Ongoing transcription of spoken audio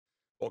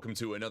Welcome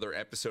to another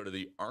episode of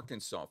the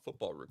Arkansas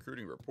Football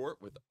Recruiting Report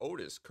with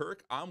Otis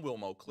Kirk. I'm Will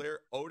Monclair.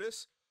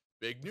 Otis,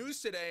 big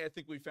news today. I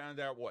think we found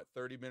out,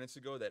 30 minutes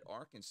ago that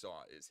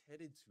Arkansas is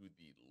headed to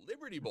the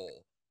Liberty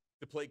Bowl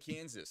to play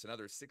Kansas,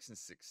 another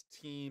 6-6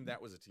 team.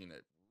 That was a team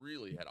that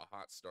really had a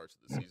hot start to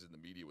the season. The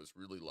media was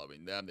really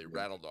loving them. They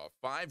rattled off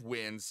 5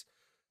 wins.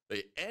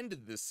 They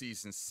ended the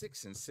season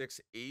 6-6,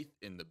 8th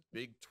in the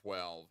Big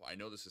 12. I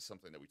know this is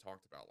something that we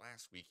talked about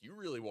last week. You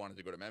really wanted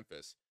to go to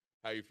Memphis.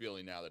 How are you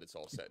feeling now that it's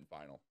all set and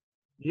final?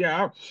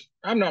 Yeah,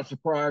 I'm not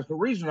surprised. The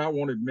reason I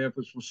wanted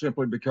Memphis was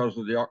simply because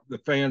of the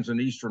fans in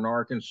Eastern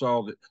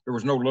Arkansas. That there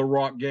was no Little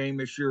Rock game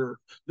this year.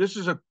 This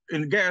is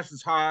and gas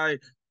is high,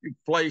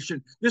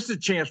 inflation. This is a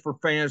chance for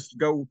fans to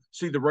go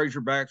see the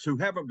Razorbacks who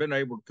haven't been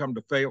able to come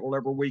to Fayetteville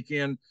every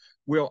weekend.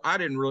 Well, I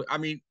didn't really. I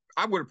mean,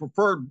 I would have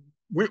preferred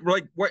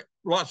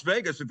Las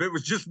Vegas if it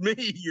was just me.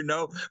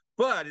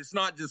 But it's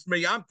not just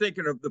me. I'm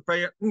thinking of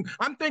the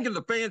I'm thinking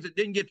the fans that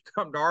didn't get to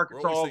come to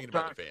Arkansas. We're always thinking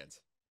about the fans.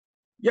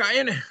 Yeah,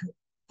 and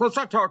plus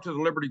I talked to the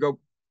Liberty Bowl.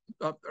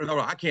 No,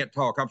 I can't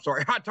talk. I'm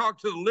sorry. I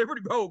talked to the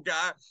Liberty Bowl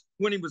guy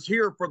when he was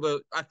here for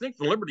the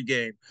Liberty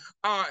game.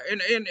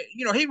 And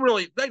he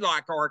really, they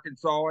like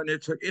Arkansas, and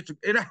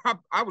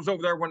I was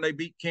over there when they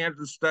beat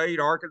Kansas State.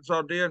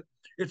 Arkansas did.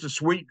 It's a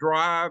sweet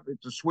drive.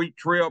 It's a sweet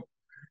trip,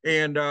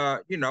 and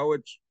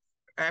it's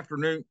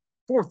afternoon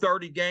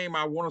 4:30 game.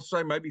 I want to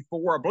say maybe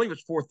 4. I believe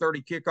it's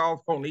 4:30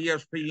 kickoff on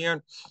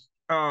ESPN.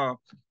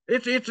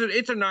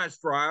 It's a nice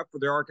drive for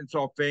the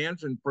Arkansas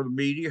fans and for the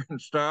media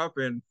and stuff.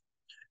 And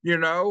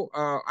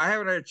I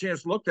haven't had a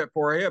chance to look that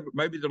far ahead, but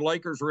maybe the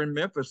Lakers are in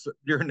Memphis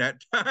during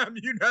that time.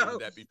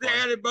 The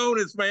added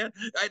bonus, man.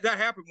 That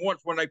happened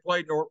once when they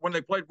played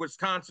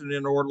Wisconsin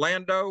in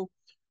Orlando.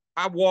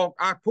 I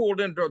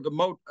pulled into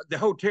the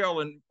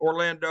hotel in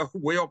Orlando.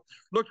 Will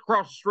looked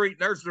across the street,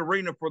 and there's the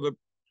arena for the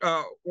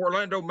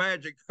Orlando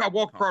Magic. I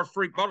walked across the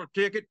street, bought a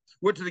ticket,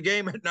 went to the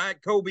game at night.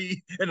 Kobe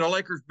and the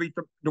Lakers beat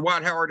the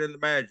Dwight Howard and the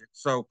Magic.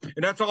 So,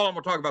 and that's all I'm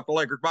going to talk about the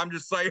Lakers. But I'm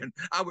just saying,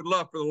 I would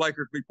love for the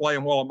Lakers to be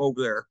playing while I'm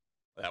over there.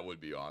 That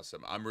would be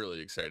awesome. I'm really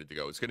excited to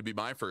go. It's going to be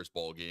my first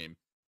bowl game,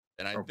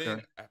 and I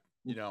think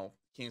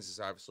Kansas is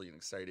obviously an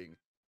exciting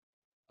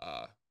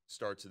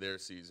start to their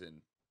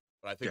season.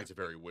 But I think it's a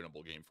very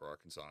winnable game for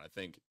Arkansas. And I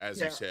think,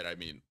 as you said,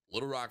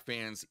 Little Rock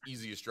fans,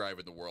 easiest drive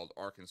in the world.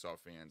 Arkansas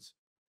fans,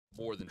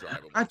 more than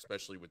drivable,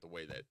 especially with the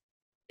way that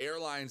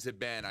airlines have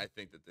been. I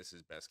think that this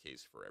is best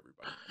case for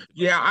everybody.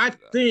 Yeah, I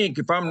think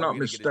if I'm not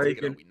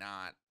mistaken, we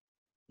not.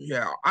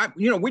 Yeah,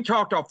 we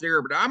talked off there,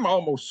 but I'm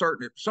almost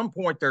certain at some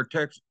point there,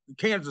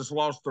 Kansas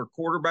lost their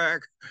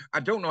quarterback.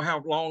 I don't know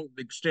how long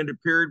the extended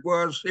period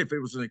was, if it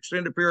was an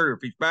extended period or if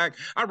he's back.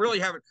 I really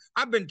haven't.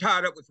 I've been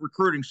tied up with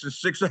recruiting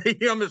since 6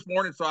 a.m. this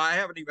morning, so I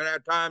haven't even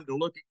had time to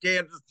look at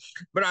Kansas.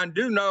 But I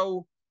do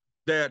know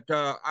that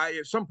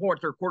at some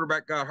point their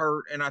quarterback got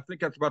hurt, and I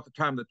think that's about the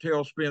time the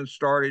tailspin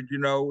started,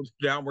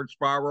 downward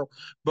spiral.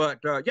 But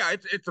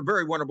it's a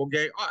very winnable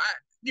game.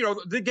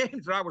 The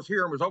games that I was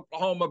hearing was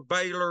Oklahoma,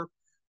 Baylor,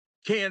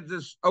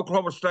 Kansas,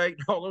 Oklahoma State,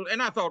 all those,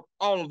 and I thought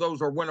all of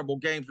those are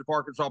winnable games if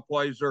Arkansas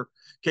plays their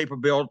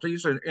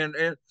capabilities.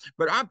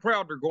 But I'm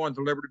proud they're going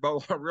to Liberty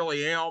Bowl. I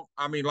really am.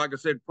 I mean, like I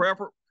said,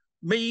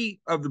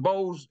 me of the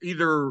bowls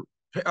either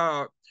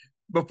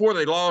before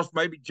they lost,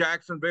 maybe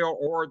Jacksonville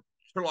or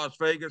to Las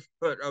Vegas,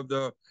 but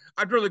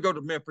I'd rather go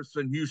to Memphis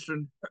than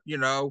Houston,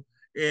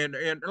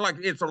 and like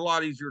it's a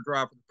lot easier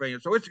drive for the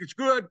fans. So it's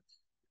good.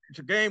 It's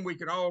a game we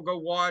can all go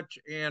watch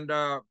and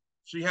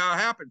see how it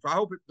happens. I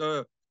hope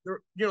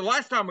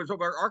last time was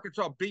over.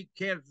 Arkansas beat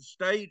Kansas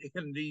State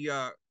in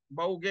the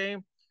bowl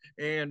game,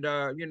 and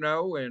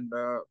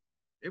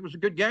it was a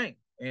good game.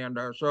 And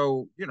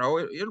so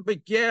it'll be.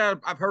 Yeah,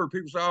 I've heard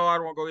people say, "Oh, I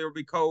don't want to go there. It'll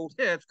be cold."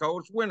 Yeah, it's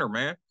cold. It's winter,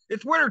 man.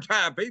 It's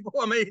wintertime, people.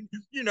 I mean,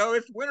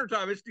 it's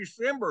wintertime. It's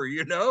December,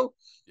 Yeah.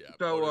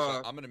 So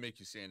I'm going to make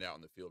you stand out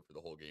in the field for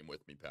the whole game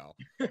with me, pal.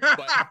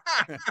 But,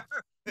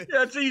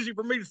 yeah, it's easy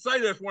for me to say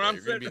this when I'm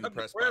sitting in the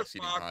press box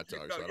eating hot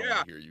dogs. So I don't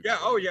want to hear you. Yeah.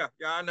 Oh, yeah.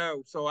 Yeah, I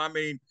know. So, I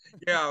mean,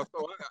 yeah.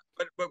 So,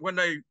 but when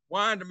they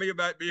whine to me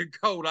about being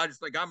cold, I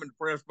just think I'm in the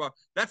press box.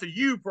 That's a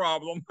you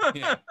problem.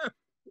 Yeah.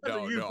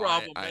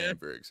 Problem, I am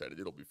very excited.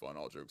 It'll be fun,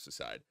 all jokes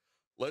aside.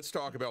 Let's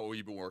talk about what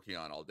we've been working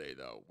on all day,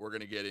 though. We're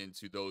going to get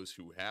into those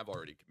who have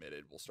already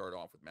committed. We'll start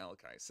off with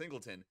Malachi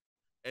Singleton.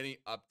 Any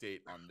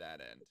update on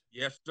that end?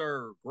 Yes,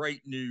 sir.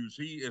 Great news.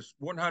 He is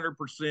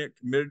 100%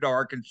 committed to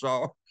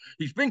Arkansas.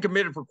 He's been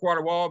committed for quite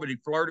a while, but he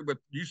flirted with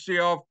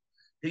UCF.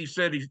 He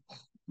said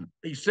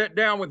he sat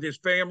down with his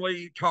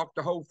family, talked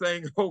the whole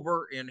thing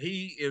over, and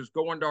he is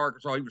going to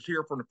Arkansas. He was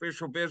here for an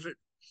official visit.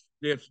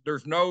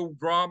 There's no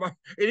drama.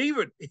 And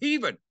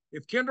even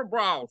if Kendall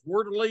Briles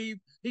were to leave,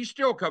 he's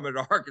still coming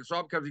to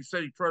Arkansas because he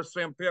said he trusts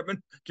Sam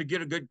Pittman to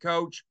get a good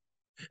coach.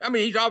 I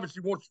mean, he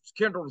obviously wants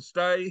Kendall to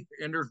stay,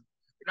 and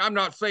I'm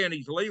not saying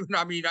he's leaving.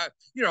 I mean,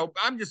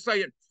 I'm just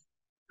saying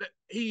that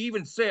he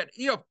even said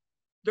if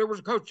there was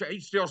a coach,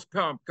 he'd still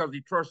come because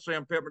he trusts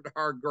Sam Pittman to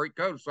hire a great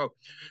coach.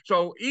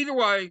 So either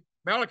way,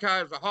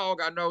 Malachi is a hog.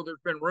 I know there's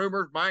been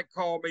rumors. Mike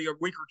called me a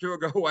week or two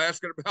ago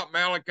asking about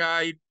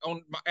Malachi.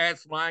 He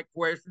asked Mike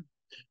questions,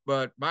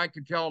 but Mike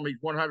can tell him he's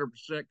 100%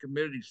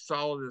 committed. He's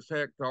solid as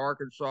heck to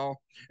Arkansas,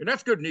 and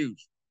that's good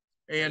news.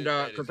 And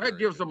That because is that very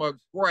gives good them a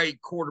news. great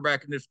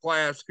quarterback in this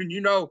class. And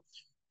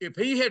if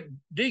he had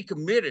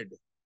decommitted,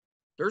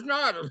 there's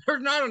not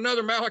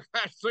another Malachi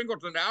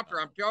Singleton out there.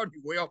 I'm telling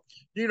you, Will.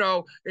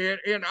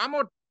 And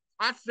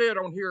I said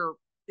on here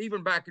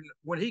even back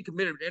when he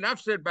committed, and I've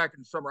said back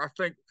in the summer, I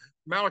think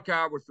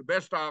Malachi was the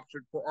best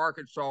option for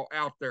Arkansas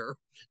out there.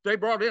 They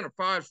brought in a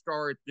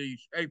 5-star at the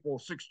April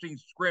 16th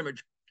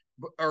scrimmage,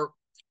 or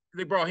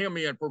they brought him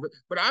in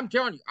but I'm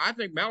telling you, I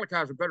think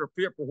Malachi's a better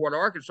fit for what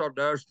Arkansas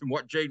does than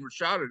what Jaden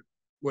Rashada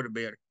would have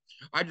been.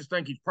 I just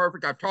think he's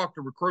perfect. I've talked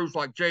to recruits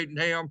like Jaden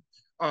Ham,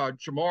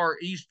 Jamar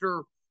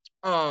Easter,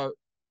 uh,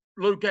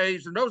 Luke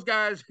Hayes, and those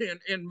guys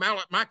in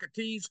Micah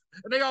Tees,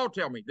 and they all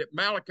tell me that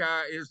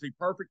Malachi is the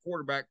perfect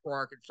quarterback for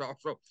Arkansas.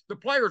 So the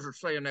players are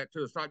saying that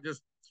too. It's not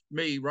just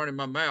me running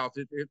my mouth.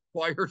 It's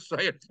players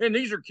saying, and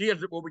these are kids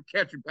that will be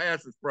catching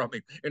passes from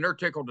him, and they're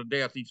tickled to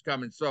death he's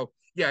coming. So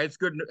yeah, it's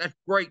good. That's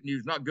great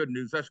news, not good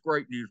news. That's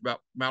great news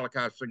about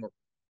Malachi Singleton.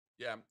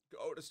 Yeah.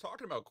 Otis,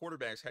 talking about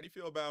quarterbacks, how do you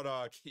feel about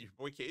your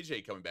boy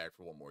KJ coming back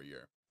for one more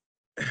year?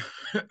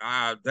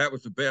 That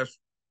was the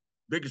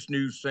biggest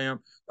news, Sam.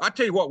 I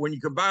tell you what, when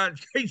you combine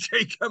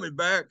KJ coming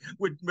back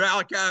with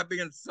Malachi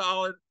being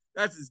solid,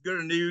 that's as good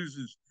a news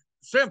as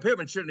Sam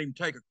Pittman shouldn't even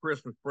take a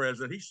Christmas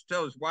present. He should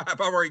tell his wife,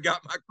 I've already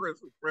got my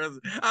Christmas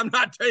present. I'm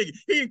not taking.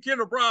 He and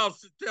Kendall Browse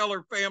should tell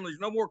their families,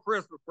 no more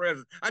Christmas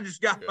presents. I just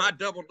got my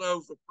double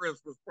dose of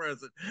Christmas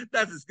present.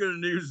 That's as good a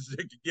news as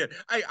it could get.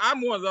 Hey,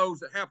 I'm one of those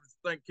that happens to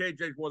think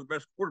KJ's one of the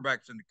best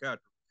quarterbacks in the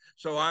country.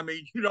 So, I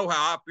mean, you know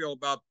how I feel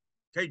about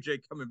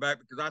KJ coming back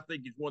because I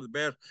think he's one of the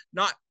best,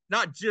 not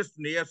just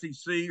in the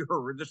SEC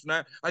or this and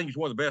that. I think he's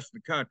one of the best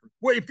in the country.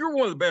 Well, if you're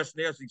one of the best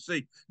in the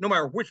SEC, no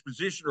matter which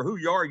position or who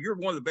you are, you're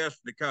one of the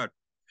best in the country.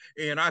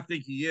 And I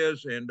think he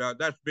is. And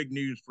that's big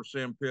news for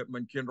Sam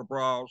Pittman, Kendall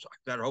Browse,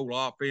 that whole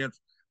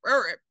offense.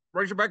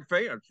 Razorback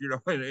fans,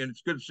 and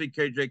it's good to see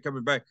KJ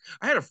coming back.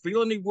 I had a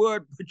feeling he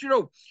would, but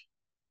your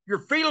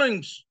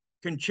feelings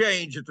can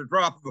change at the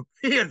drop of a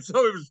pin.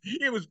 So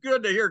it was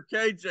good to hear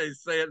KJ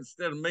say it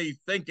instead of me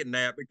thinking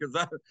that because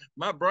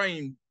my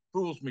brain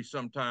fools me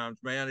sometimes,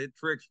 man. It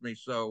tricks me.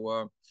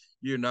 So,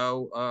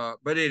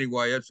 but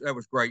anyway, that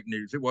was great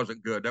news. It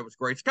wasn't good. That was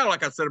great. It's kind of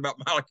like I said about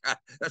Malachi.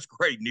 That's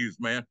great news,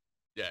 man.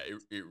 Yeah,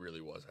 it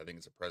really was. I think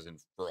it's a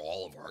present for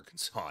all of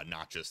Arkansas,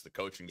 not just the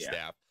coaching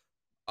staff.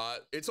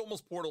 It's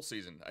almost portal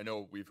season. I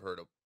know we've heard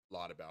a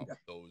lot about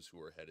those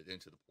who are headed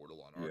into the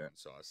portal on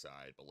Arkansas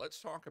side, but let's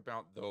talk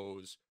about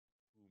those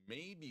who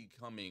may be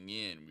coming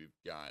in. We've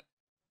got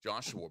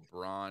Joshua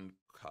Braun,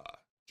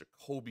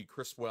 Jacoby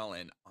Criswell,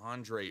 and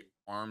Andre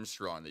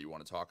Armstrong that you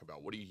want to talk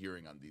about. What are you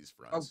hearing on these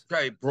fronts?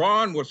 Okay,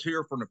 Braun was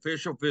here for an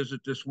official visit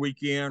this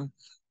weekend.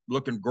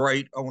 Looking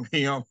great on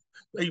him.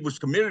 He was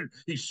committed.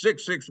 He's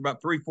 6'6",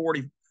 about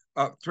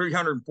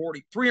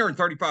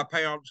 335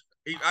 pounds.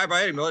 I've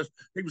had him.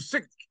 He was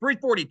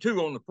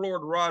 342 on the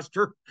Florida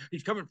roster.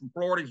 He's coming from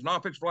Florida. He's an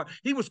offensive line.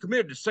 He was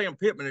committed to Sam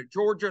Pittman at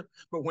Georgia,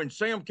 but when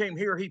Sam came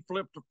here, he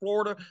flipped to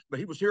Florida. But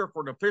he was here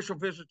for an official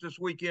visit this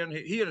weekend.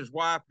 He and his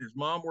wife and his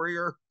mom were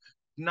here.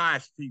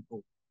 Nice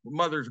people.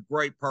 Mother's a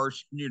great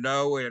person, and Did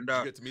you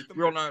get to meet them?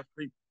 Real nice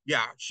people.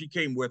 Yeah, she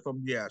came with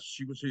them. Yes,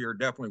 she was here.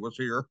 Definitely was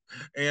here.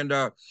 And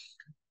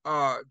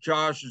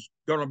Josh is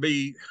going to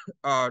be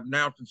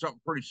announcing something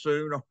pretty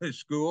soon on his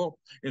school,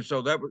 and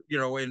so that was,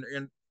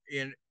 and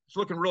it's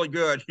looking really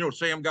good.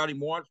 Sam got him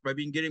once,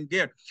 maybe he can get him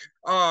again.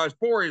 As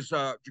far as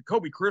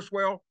Jacoby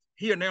Criswell,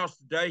 he announced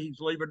today he's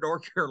leaving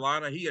North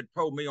Carolina. He had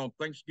told me on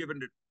Thanksgiving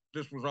that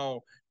this was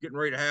all getting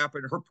ready to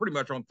happen, or pretty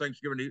much on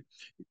Thanksgiving,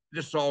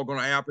 this is all going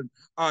to happen.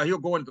 He'll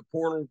go into the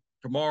portal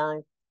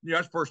tomorrow.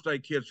 That's first day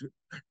kids.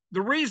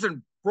 The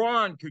reason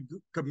Braun could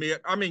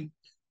commit,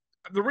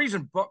 the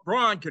reason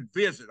Braun could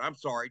visit, I'm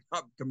sorry,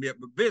 not commit,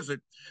 but visit,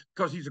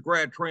 because he's a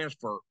grad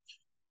transfer.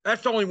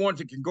 That's the only ones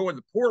that can go in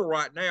the portal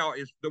right now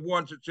is the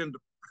ones that's in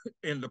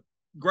the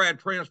grad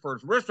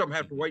transfers. The rest of them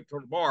have to wait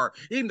till tomorrow.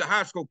 Even the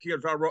high school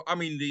kids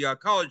the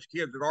college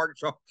kids at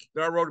Arkansas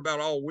that I wrote about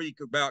all week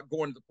about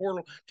going to the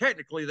portal,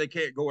 technically they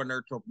can't go in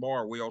there till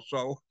tomorrow, Will.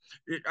 So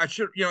it's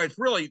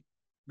really,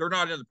 they're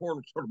not in the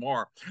portal till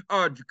tomorrow.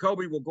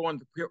 Jacoby will go in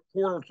the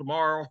portal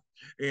tomorrow,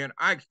 and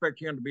I expect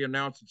him to be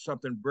announcing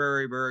something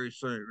very, very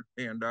soon.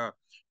 And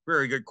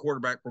very good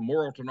quarterback from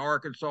Morrilton,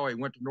 Arkansas. He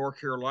went to North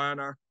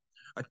Carolina.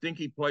 I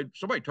think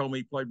somebody told me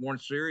he played one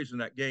series in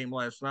that game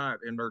last night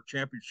in their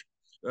championship,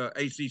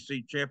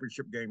 ACC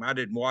championship game. I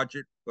didn't watch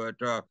it, but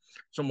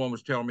someone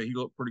was telling me he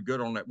looked pretty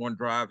good on that one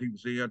drive he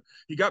was in.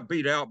 He got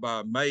beat out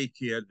by a May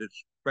kid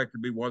that's expected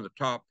to be one of the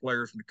top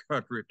players in the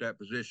country at that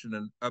position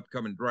in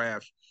upcoming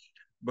drafts.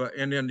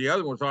 And then the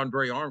other one was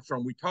Andre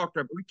Armstrong. We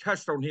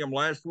touched on him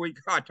last week.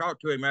 I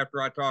talked to him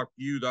after I talked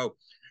to you, though,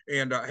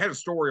 and had a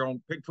story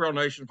on Pig Trail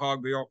Nation,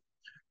 Hogville.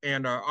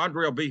 And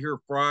Andre will be here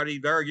Friday.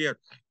 There again,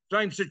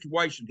 same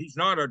situation. He's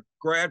not a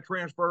grad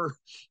transfer,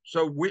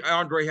 so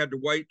Andre had to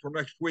wait till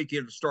next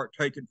weekend to start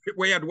taking.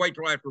 We had to wait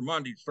till after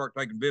Monday to start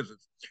taking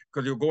visits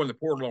because he'll go in the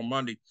portal on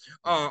Monday.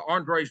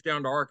 Andre's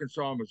down to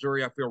Arkansas,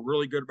 Missouri. I feel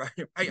really good about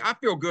him. Hey, I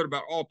feel good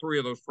about all three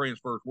of those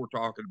transfers we're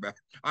talking about.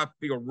 I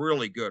feel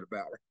really good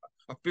about it.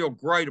 I feel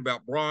great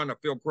about Braun. I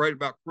feel great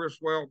about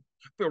Criswell.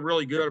 I feel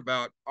really good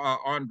about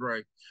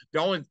Andre. The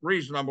only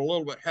reason I'm a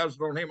little bit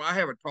hesitant on him, I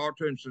haven't talked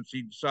to him since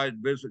he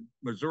decided to visit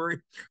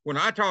Missouri. When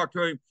I talked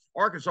to him,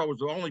 Arkansas was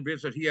the only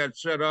visit he had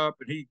set up,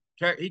 and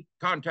he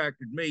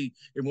contacted me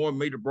and wanted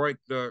me to break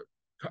the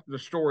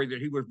story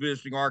that he was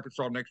visiting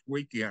Arkansas next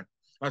weekend.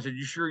 I said,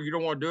 "You sure you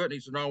don't want to do it?" And he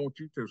said, "No, I want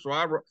you to." So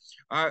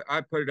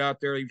I put it out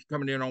there. He was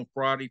coming in on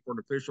Friday for an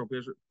official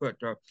visit, but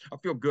I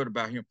feel good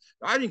about him.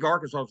 I think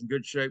Arkansas is in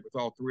good shape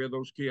with all three of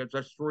those kids.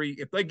 That's three.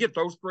 If they get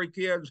those three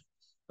kids,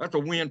 that's a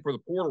win for the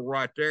portal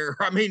right there.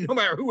 I mean, no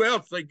matter who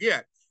else they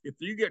get, if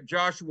you get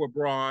Joshua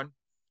Braun,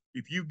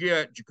 if you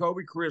get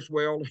Jacoby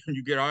Criswell, and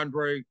you get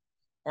Andre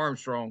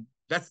Armstrong,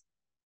 that's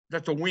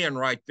a win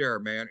right there,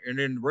 man. And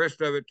then the rest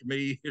of it to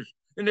me is,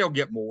 and they'll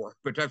get more,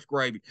 but that's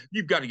gravy.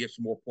 You've got to get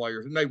some more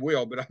players, and they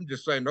will. But I'm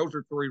just saying those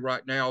are three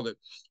right now that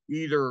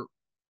either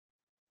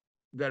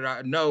that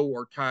I know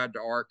are tied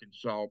to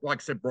Arkansas.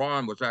 Like I said,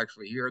 Braun was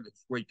actually here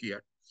this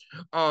weekend.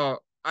 I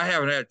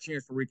haven't had a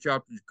chance to reach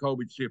out to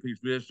Jacoby to see if he's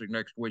visiting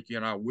next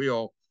weekend. I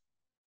will.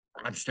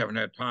 I just haven't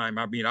had time.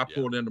 I mean, I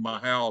pulled into my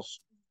house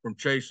from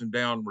chasing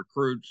down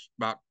recruits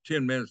about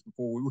 10 minutes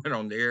before we went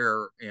on the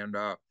air, and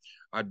I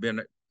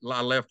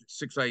left at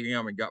 6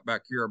 a.m. and got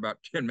back here about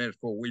 10 minutes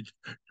before we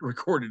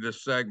recorded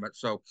this segment.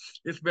 So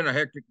it's been a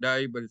hectic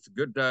day, but it's a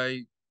good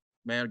day,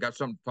 man. Got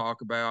something to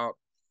talk about.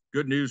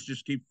 Good news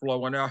just keep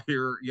flowing out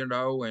here, you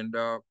know. And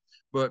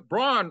but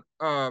Braun,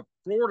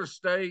 Florida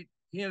State,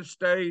 Penn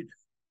State,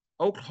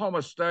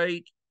 Oklahoma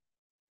State,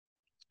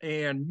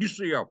 and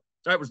UCL.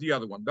 That was the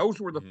other one. Those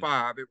were the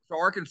five. It was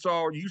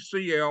Arkansas,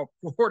 UCL,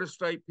 Florida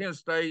State, Penn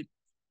State,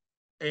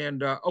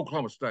 and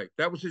Oklahoma State.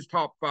 That was his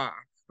top five.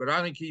 But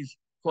I think he's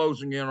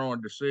closing in on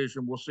a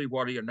decision. We'll see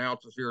what he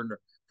announces here in the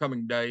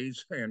coming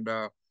days, and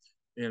go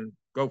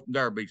from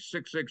there. Be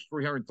 6'6",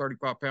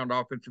 335-pound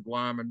offensive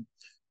lineman.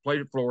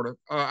 Played at Florida.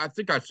 I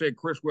think I said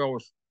Criswell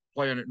was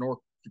playing at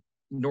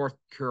North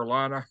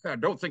Carolina. I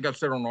don't think I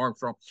said on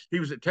Armstrong.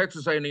 He was at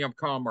Texas A&M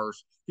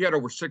Commerce. He had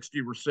over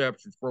 60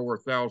 receptions for over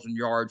 1,000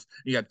 yards.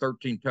 He had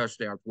 13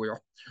 touchdowns, Will.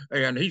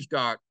 And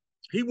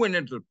he went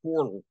into the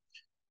portal,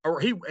 or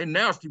he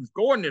announced he was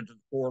going into the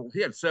portal.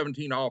 He had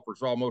 17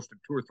 offers almost in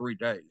 2 or 3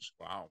 days.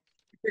 Wow.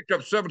 He picked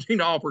up 17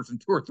 offers in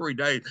 2 or 3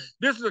 days.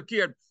 This is a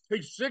kid,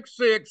 he's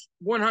 6'6",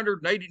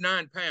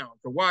 189 pounds,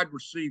 a wide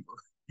receiver.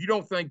 You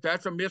don't think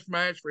that's a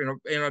mismatch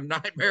and a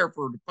nightmare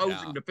for an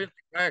opposing defensive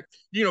back?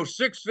 You know,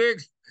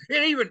 6'6",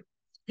 and even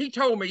he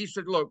told me, he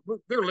said, "Look,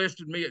 they're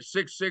listed me at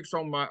 6'6"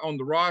 on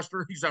the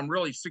roster." He said, "I'm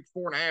really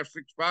 6'4.5",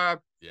 6'5".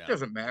 Yeah. It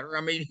doesn't matter.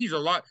 I mean, he's a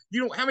lot.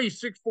 You know how many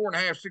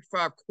 6'4.5",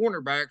 6'5"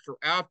 cornerbacks are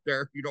out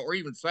there? You know, or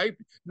even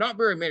safety. Not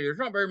very many. There's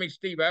not very many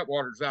Steve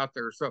Atwaters out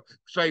there. So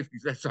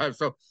safeties that side.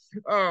 So,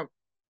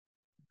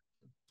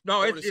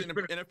 no, Otis,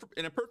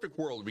 in a perfect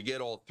world, we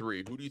get all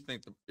three. Who do you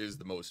think is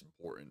the most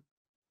important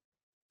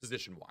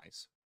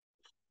position-wise?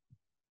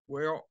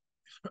 Well,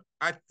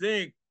 I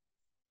think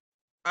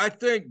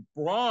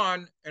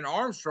Braun and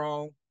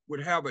Armstrong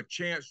would have a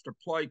chance to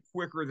play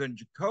quicker than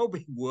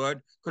Jacoby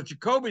would, because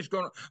Jacoby's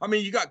going to, I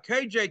mean, you got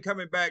KJ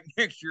coming back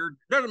next year.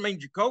 Doesn't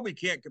mean Jacoby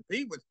can't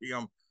compete with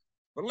him.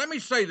 But let me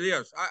say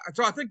this.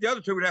 So I think the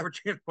other two would have a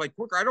chance to play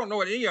quicker. I don't know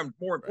what any of them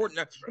is more important.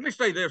 Right. Let me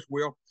say this,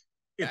 Will.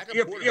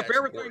 If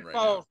everything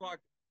falls like,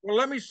 well,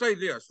 let me say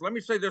this. Let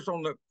me say this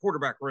on the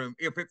quarterback room.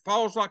 If it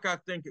falls like I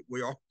think it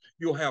will,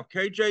 you'll have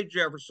KJ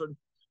Jefferson,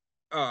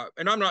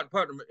 and I'm not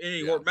putting them in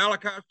any order.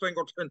 Malachi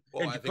Singleton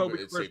and Jacoby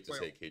Criswell. It's safe to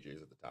say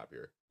KJ's at the top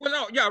here. Well,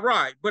 no, yeah,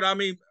 right. But I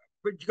mean,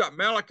 you got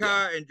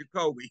Malachi and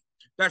Jacoby.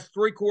 That's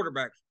three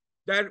quarterbacks.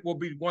 That will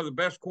be one of the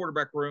best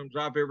quarterback rooms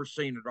I've ever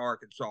seen at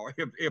Arkansas.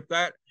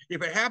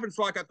 If it happens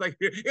like I think,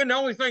 and the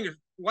only thing is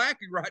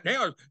lacking right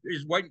now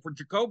is waiting for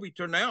Jacoby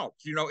to announce.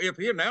 You know, if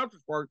he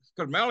announces for it,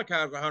 because Malachi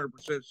is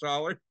 100%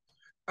 solid.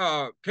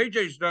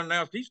 KJ's done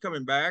announced he's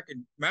coming back,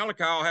 and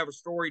Malachi will have a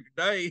story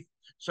today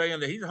saying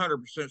that he's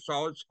 100%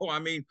 solid. So I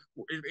mean,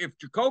 if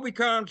Jacoby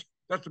comes,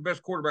 that's the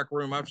best quarterback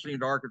room I've seen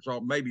at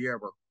Arkansas maybe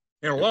ever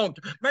in a long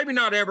time. Maybe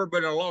not ever, but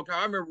in a long time.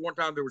 I remember one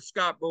time there was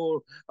Scott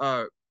Bull,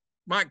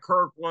 Mike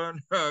Kirkland,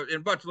 and a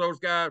bunch of those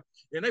guys,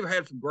 and they've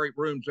had some great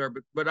rooms there.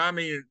 But I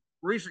mean,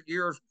 recent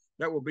years,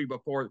 that will be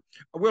before.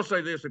 I will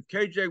say this: if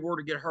KJ were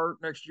to get hurt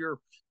next year,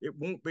 it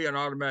won't be an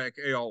automatic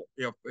L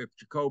if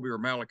Jacoby or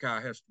Malachi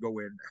has to go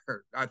in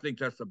there. I think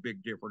that's a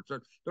big difference.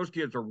 Those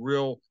kids are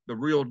the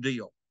real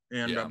deal,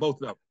 and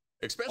both of them.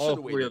 Especially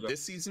the way that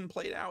this season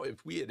played out.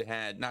 If we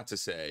had, not to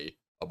say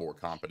a more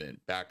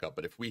competent backup,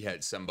 but if we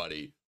had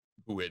somebody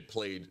who had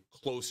played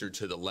closer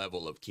to the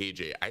level of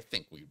KJ, I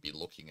think we'd be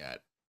looking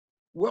at.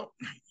 Well,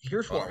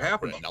 here's what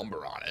happens. Put a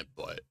number on it,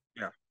 but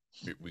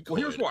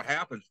here's what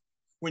happens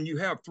when you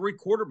have three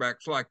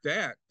quarterbacks like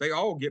that. They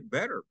all get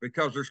better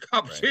because there's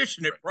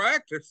competition at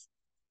practice.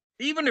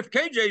 even if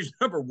KJ's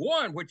number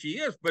one, which he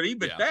is, but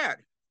even that,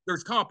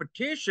 there's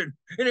competition,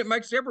 and it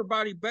makes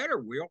everybody better,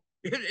 Will.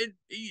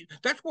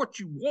 That's what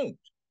you want.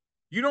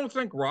 You don't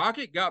think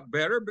Rocket got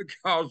better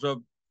because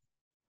of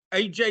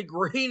AJ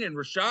Green and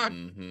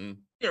Rashad,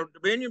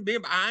 Dominion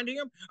being behind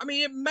him? I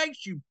mean, it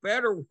makes you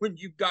better when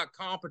you've got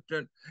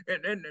competent,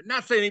 and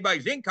not saying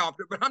anybody's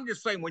incompetent, but I'm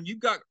just saying when you've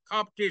got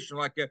competition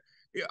like that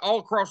all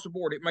across the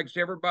board, it makes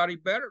everybody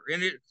better.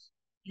 And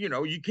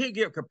you can't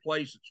get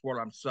complacent, is what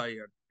I'm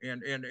saying.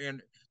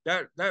 And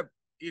that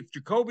if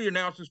Jacoby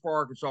announces for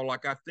Arkansas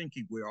like I think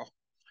he will,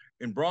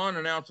 and Braun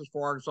announces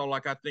for Arkansas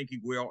like I think he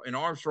will, and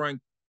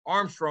Armstrong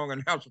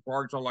announces for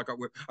Arkansas like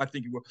I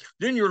think he will,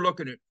 then you're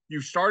looking at,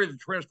 you started the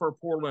transfer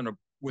portal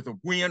with a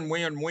win.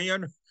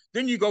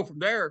 Then you go from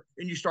there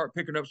and you start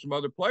picking up some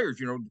other players,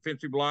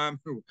 defensive line,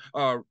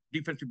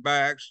 defensive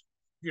backs,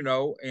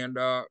 and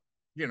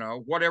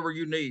whatever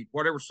you need,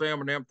 whatever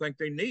Sam and them think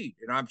they need.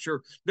 And I'm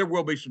sure there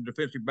will be some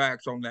defensive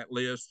backs on that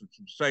list and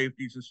some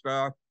safeties and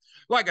stuff.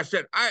 Like I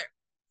said,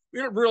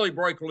 it'll really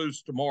break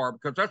loose tomorrow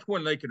because that's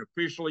when they can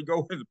officially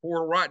go in the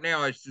portal. Right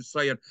now, it's just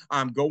saying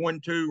I'm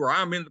going to, or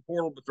I'm in the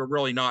portal, but they're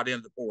really not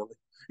in the portal.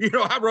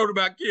 I wrote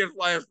about kids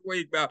last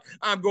week about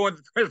I'm going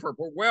to the transfer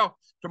portal. Well,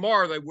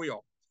 tomorrow they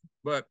will.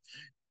 But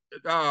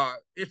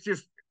it's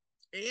just,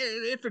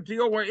 it's a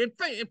deal where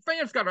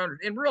fans got under.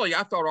 And really,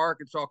 I thought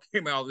Arkansas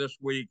came out this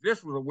week.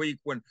 This was a week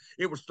when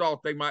it was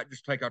thought they might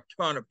just take a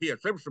ton of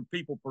hits. There were some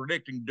people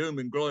predicting doom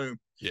and gloom.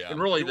 Yeah,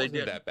 and really they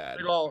didn't. That bad.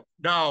 They lost.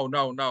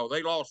 No.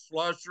 They lost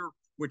Slusher,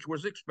 which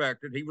was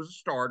expected. He was a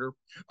starter.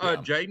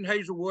 Jaden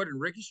Hazelwood and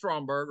Ricky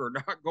Stromberg are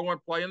not going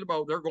to play in the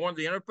boat. They're going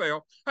to the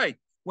NFL. Hey,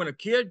 when a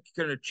kid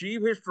can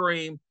achieve his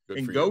dream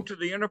and go to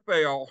the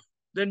NFL,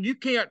 then you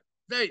can't.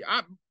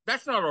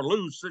 That's not a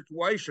lose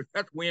situation.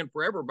 That's win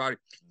for everybody.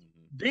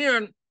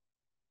 Then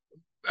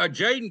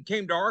Jaden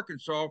came to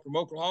Arkansas from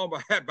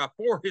Oklahoma, had by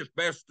far his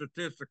best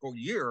statistical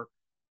year,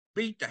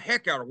 beat the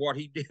heck out of what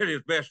he did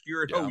his best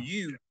year at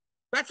OU.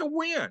 That's a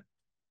win.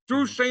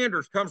 Drew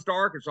Sanders comes to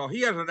Arkansas.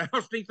 He hasn't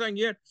announced anything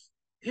yet.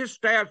 His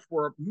stats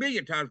were a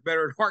million times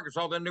better at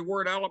Arkansas than they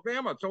were at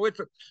Alabama. So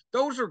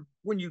those are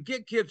when you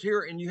get kids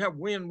here and you have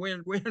win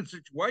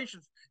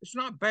situations. It's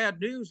not bad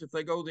news if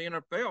they go to the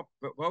NFL,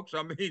 but folks,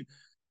 I mean,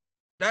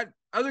 that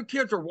other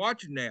kids are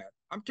watching that.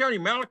 I'm telling you,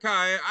 Malachi,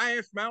 I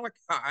asked Malachi,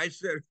 I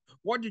said,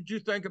 what did you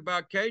think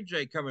about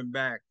KJ coming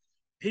back?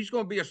 He's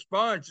going to be a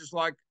sponge just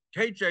like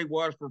KJ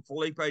was for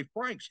Felipe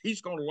Franks.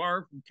 He's going to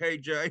learn from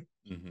KJ.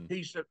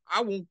 He said,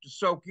 I want to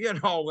soak in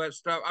all that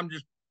stuff.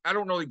 I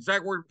don't know the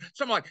exact word.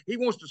 Something like he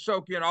wants to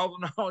soak in all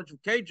the knowledge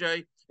of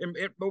KJ and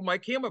it will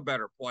make him a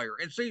better player.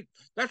 And see,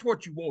 that's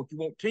what you want. You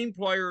want team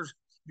players.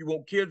 You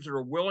want kids that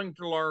are willing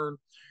to learn.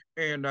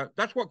 And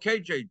that's what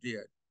KJ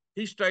did.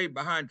 He stayed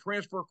behind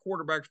transfer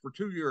quarterbacks for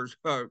 2 years.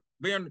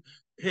 Ben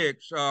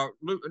Hicks,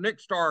 Nick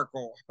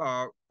Starkel,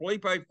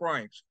 Felipe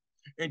Franks.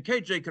 And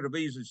KJ could have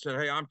easily said,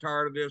 hey, I'm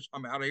tired of this.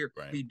 I'm out of here.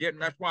 Right. He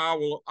didn't. That's why I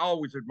will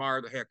always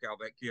admire the heck out of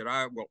that kid.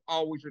 I will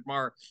always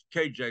admire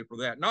KJ for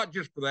that. Not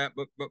just for that,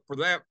 but for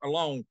that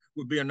alone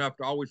would be enough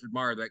to always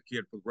admire that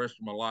kid for the rest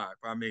of my life.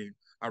 I mean,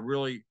 I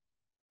really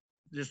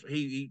just,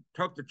 he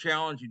took the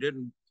challenge. He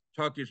didn't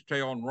tuck his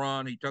tail and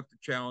run. He took the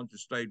challenge and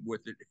stayed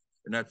with it.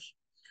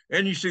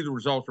 And you see the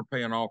results are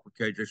paying off for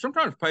KJ.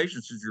 Sometimes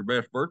patience is your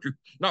best virtue.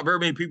 Not very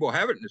many people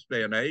have it in this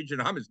day and age,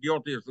 and I'm as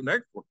guilty as the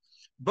next one.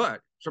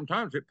 But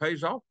sometimes it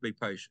pays off to be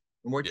patient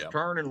and wait your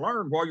turn and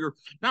learn while you're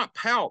not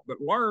pout, but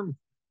learn,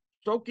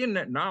 soak in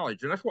that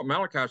knowledge. And that's what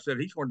Malachi said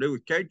he's going to do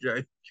with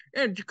KJ.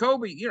 And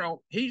Jacoby,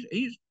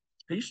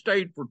 he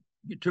stayed for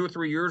 2 or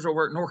 3 years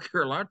over at North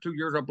Carolina, 2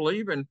 years, I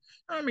believe. And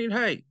I mean,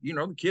 hey,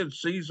 the kid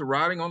sees the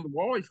writing on the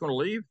wall. He's going to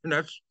leave, and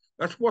that's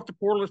what the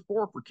portal is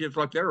for kids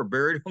like that are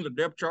buried on the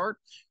depth chart.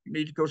 You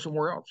need to go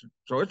somewhere else.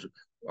 So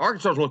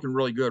Arkansas is looking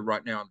really good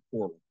right now in the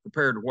portal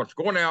compared to what's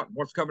going out and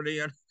what's coming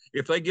in.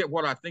 If they get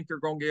what I think they're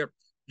going to get,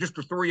 just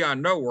the 3 I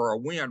know are a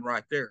win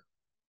right there.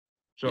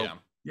 So,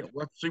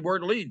 let's see where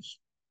it leads.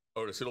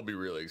 Otis, it'll be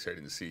really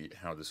exciting to see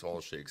how this all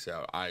shakes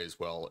out. I as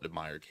well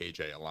admire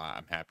KJ a lot.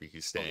 I'm happy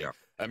he's staying.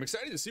 I'm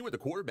excited to see what the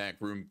quarterback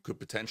room could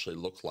potentially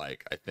look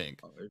like. I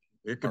think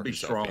it could be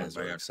strong. Fans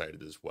are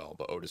excited as well.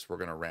 But Otis, we're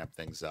going to wrap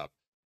things up.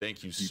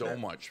 Thank you so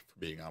much for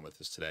being on with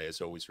us today.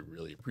 As always, we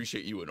really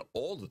appreciate you and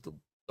all of the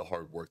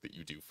hard work that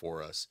you do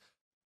for us.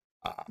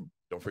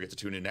 Don't forget to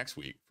tune in next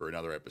week for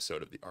another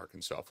episode of the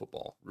Arkansas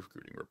Football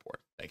Recruiting Report.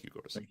 Thank you,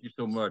 Otis. Thank you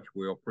so much,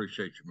 Will.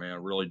 Appreciate you, man. I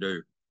really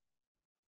do.